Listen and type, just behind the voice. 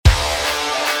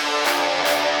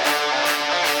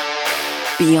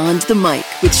Beyond the Mic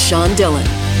with Sean Dillon.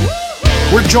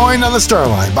 We're joined on the star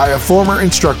line by a former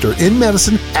instructor in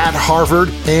medicine at Harvard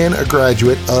and a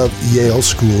graduate of Yale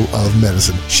School of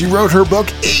Medicine. She wrote her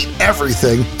book, Eat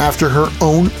Everything, after her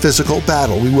own physical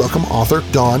battle. We welcome author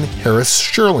Dawn Harris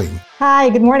Shirling. Hi,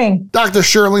 good morning. Dr.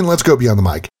 Shirling, let's go beyond the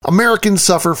mic. Americans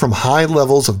suffer from high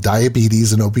levels of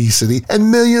diabetes and obesity, and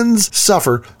millions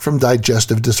suffer from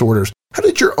digestive disorders. How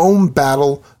did your own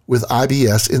battle with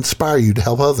IBS inspire you to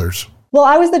help others? Well,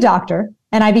 I was the doctor,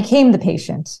 and I became the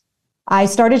patient. I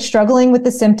started struggling with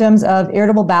the symptoms of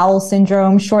irritable bowel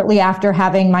syndrome shortly after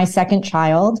having my second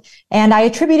child, and I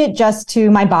attribute it just to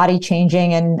my body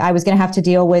changing, and I was going to have to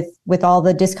deal with all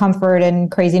the discomfort and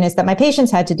craziness that my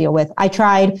patients had to deal with. I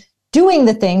tried doing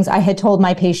the things I had told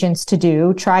my patients to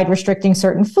do, tried restricting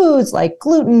certain foods like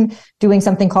gluten, doing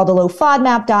something called a low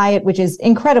FODMAP diet, which is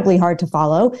incredibly hard to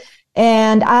follow,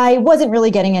 and I wasn't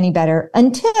really getting any better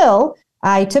until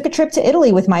I took a trip to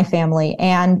Italy with my family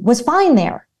and was fine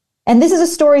there. And this is a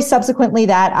story subsequently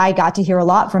that I got to hear a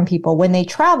lot from people when they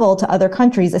travel to other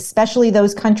countries, especially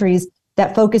those countries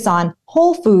that focus on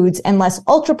whole foods and less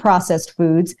ultra processed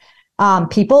foods.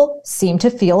 People seem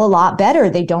to feel a lot better.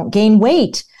 They don't gain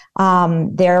weight.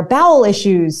 Their bowel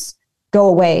issues go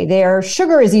away. Their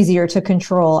sugar is easier to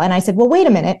control. And I said, well, wait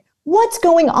a minute. What's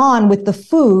going on with the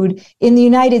food in the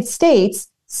United States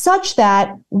such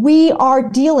that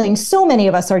so many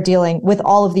of us are dealing with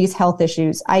all of these health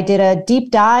issues? I did a deep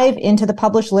dive into the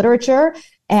published literature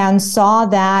and saw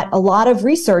that a lot of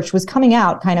research was coming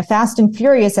out kind of fast and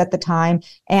furious at the time.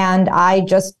 And I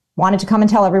just wanted to come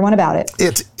and tell everyone about it.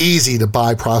 It's easy to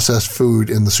buy processed food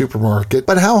in the supermarket,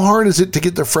 but how hard is it to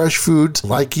get the fresh foods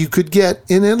like you could get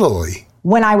in Italy?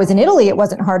 When I was in Italy, it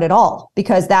wasn't hard at all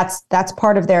because that's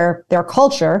part of their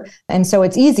culture. And so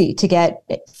it's easy to get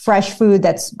fresh food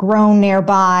that's grown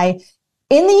nearby.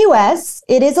 In the US,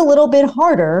 it is a little bit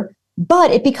harder, but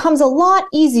it becomes a lot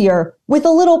easier with a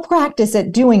little practice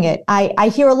at doing it. I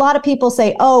hear a lot of people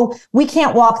say, oh, we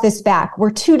can't walk this back.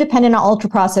 We're too dependent on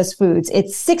ultra-processed foods.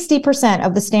 It's 60%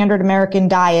 of the standard American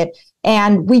diet,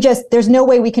 and there's no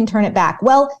way we can turn it back.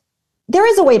 Well, there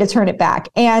is a way to turn it back.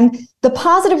 And the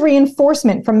positive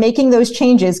reinforcement from making those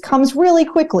changes comes really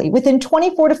quickly. Within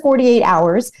 24 to 48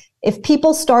 hours, if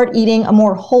people start eating a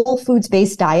more whole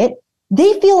foods-based diet,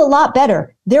 they feel a lot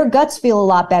better. Their guts feel a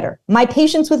lot better. My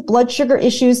patients with blood sugar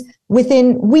issues,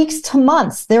 within weeks to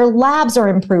months, their labs are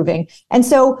improving. And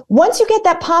so once you get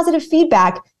that positive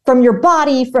feedback from your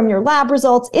body, from your lab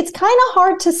results, it's kind of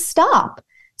hard to stop.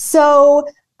 So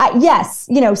yes,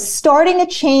 starting a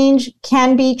change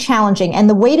can be challenging. And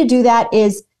the way to do that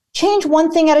is change one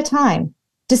thing at a time.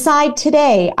 Decide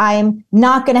today, I'm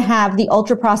not going to have the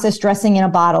ultra processed dressing in a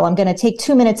bottle. I'm going to take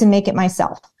 2 minutes and make it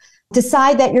myself.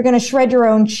 Decide that you're going to shred your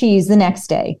own cheese the next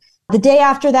day. The day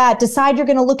after that, decide you're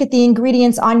going to look at the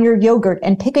ingredients on your yogurt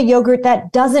and pick a yogurt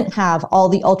that doesn't have all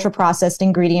the ultra processed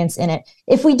ingredients in it.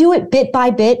 If we do it bit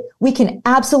by bit, we can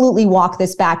absolutely walk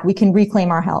this back. We can reclaim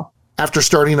our health. After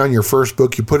starting on your first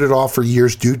book, you put it off for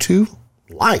years due to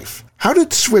life. How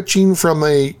did switching from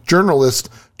a journalist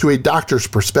to a doctor's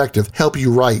perspective help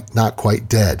you write Not Quite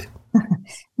Dead?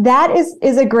 That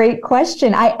is a great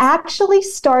question. I actually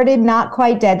started Not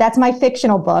Quite Dead. That's my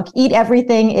fictional book. Eat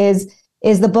Everything is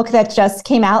the book that just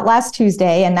came out last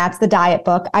Tuesday, and that's the diet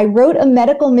book. I wrote a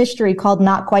medical mystery called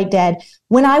Not Quite Dead.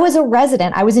 When I was a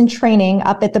resident, I was in training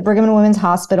up at the Brigham and Women's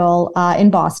Hospital in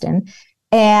Boston.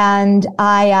 And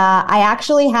I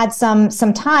actually had some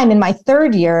time in my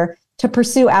third year to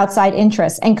pursue outside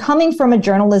interests. And coming from a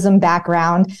journalism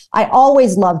background, I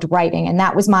always loved writing, and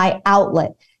that was my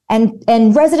outlet.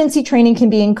 And residency training can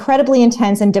be incredibly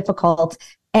intense and difficult.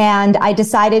 And I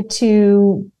decided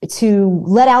to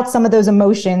let out some of those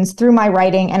emotions through my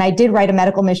writing. And I did write a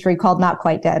medical mystery called Not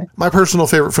Quite Dead. My personal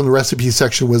favorite from the recipe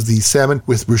section was the salmon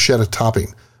with bruschetta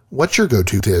topping. What's your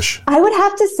go-to dish? I would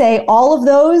have to say all of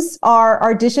those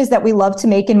are dishes that we love to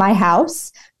make in my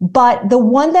house. But the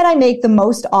one that I make the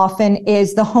most often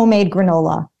is the homemade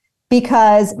granola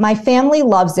because my family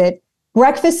loves it.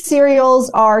 Breakfast cereals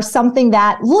are something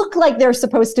that look like they're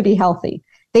supposed to be healthy.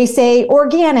 They say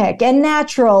organic and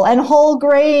natural and whole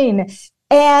grain,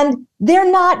 and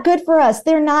they're not good for us.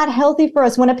 They're not healthy for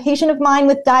us. When a patient of mine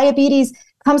with diabetes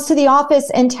comes to the office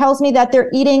and tells me that they're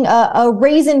eating a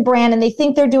Raisin Bran and they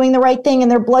think they're doing the right thing and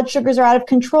their blood sugars are out of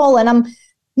control, and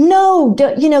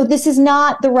this is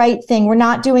not the right thing. We're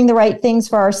not doing the right things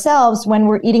for ourselves when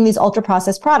we're eating these ultra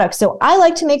processed products. So I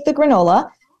like to make the granola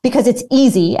because it's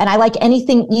easy, and I like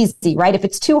anything easy, right? If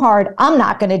it's too hard, I'm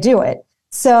not going to do it.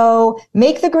 So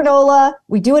make the granola.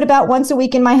 We do it about once a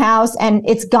week in my house, and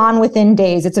it's gone within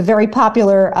days. It's a very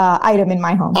popular item in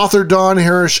my home. Author Dawn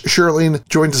Harris Shirling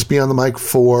joins us beyond the mic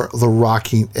for The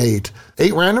Rocking Eight.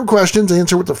 8 random questions.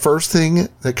 Answer with the first thing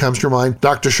that comes to your mind.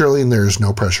 Dr. Shirling, there is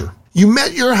no pressure. You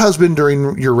met your husband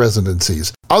during your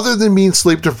residencies. Other than being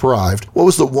sleep deprived, what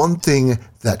was the one thing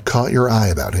that caught your eye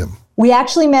about him? We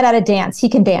actually met at a dance. He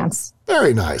can dance.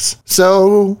 Very nice.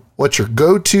 So what's your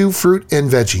go-to fruit and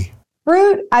veggie?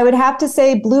 Fruit, I would have to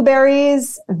say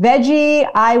blueberries. Veggie,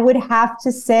 I would have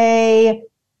to say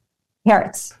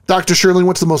carrots. Dr. Shirling,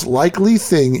 what's the most likely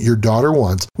thing your daughter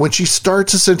wants when she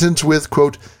starts a sentence with,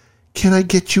 quote, "Can I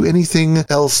get you anything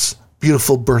else,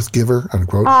 beautiful birth giver,"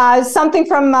 unquote? Something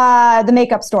from the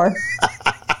makeup store.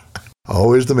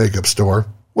 Always the makeup store.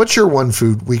 What's your one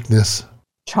food weakness?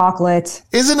 Chocolate.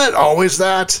 Isn't it always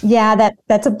that? Yeah,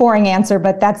 that's a boring answer,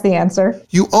 but that's the answer.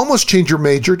 You almost changed your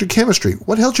major to chemistry.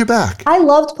 What held you back? I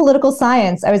loved political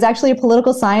science. I was actually a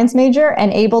political science major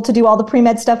and able to do all the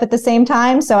pre-med stuff at the same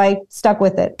time, so I stuck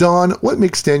with it. Dawn, what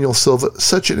makes Daniel Silva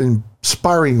such an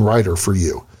inspiring writer for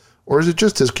you? Or is it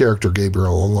just his character,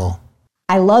 Gabriel alone?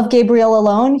 I love Gabriel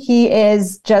alone. He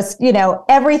is just,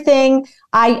 everything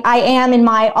I am in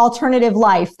my alternative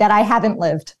life that I haven't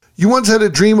lived. You once had a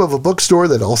dream of a bookstore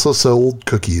that also sold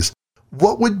cookies.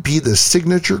 What would be the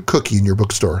signature cookie in your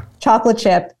bookstore? Chocolate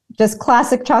chip. Just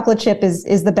classic chocolate chip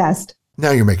is the best.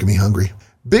 Now you're making me hungry.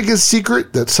 Biggest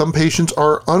secret that some patients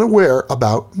are unaware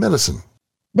about medicine?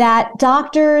 That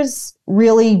doctors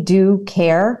really do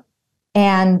care.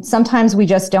 And sometimes we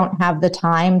just don't have the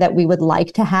time that we would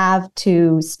like to have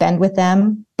to spend with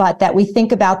them, but that we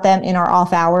think about them in our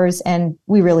off hours, and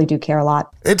we really do care a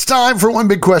lot. It's time for One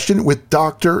Big Question with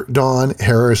Dr. Dawn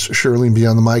Harris Shirling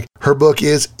beyond the mic. Her book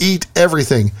is Eat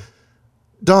Everything.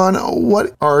 Dawn,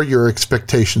 what are your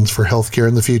expectations for healthcare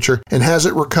in the future, and has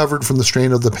it recovered from the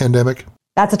strain of the pandemic?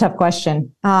 That's a tough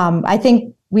question. I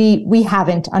think we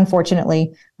haven't,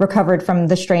 unfortunately, recovered from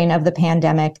the strain of the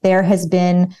pandemic. There has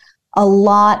been a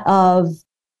lot of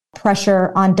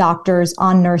pressure on doctors,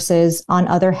 on nurses, on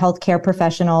other healthcare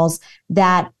professionals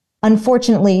that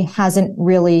unfortunately hasn't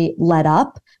really let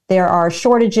up. There are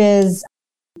shortages,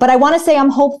 but I want to say I'm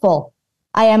hopeful.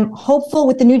 I am hopeful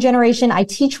with the new generation. I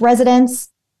teach residents.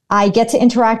 I get to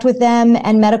interact with them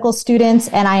and medical students,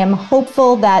 and I am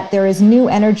hopeful that there is new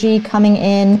energy coming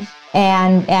in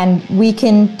and we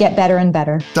can get better and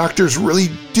better. Doctors really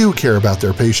do care about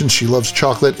their patients. She loves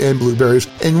chocolate and blueberries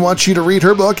and wants you to read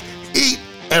her book, Eat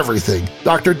Everything.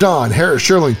 Dr. Dawn Harris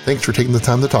Shirling, thanks for taking the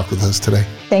time to talk with us today.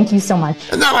 Thank you so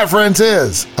much. And that, my friends,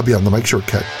 is a Beyond the Mic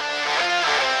shortcut.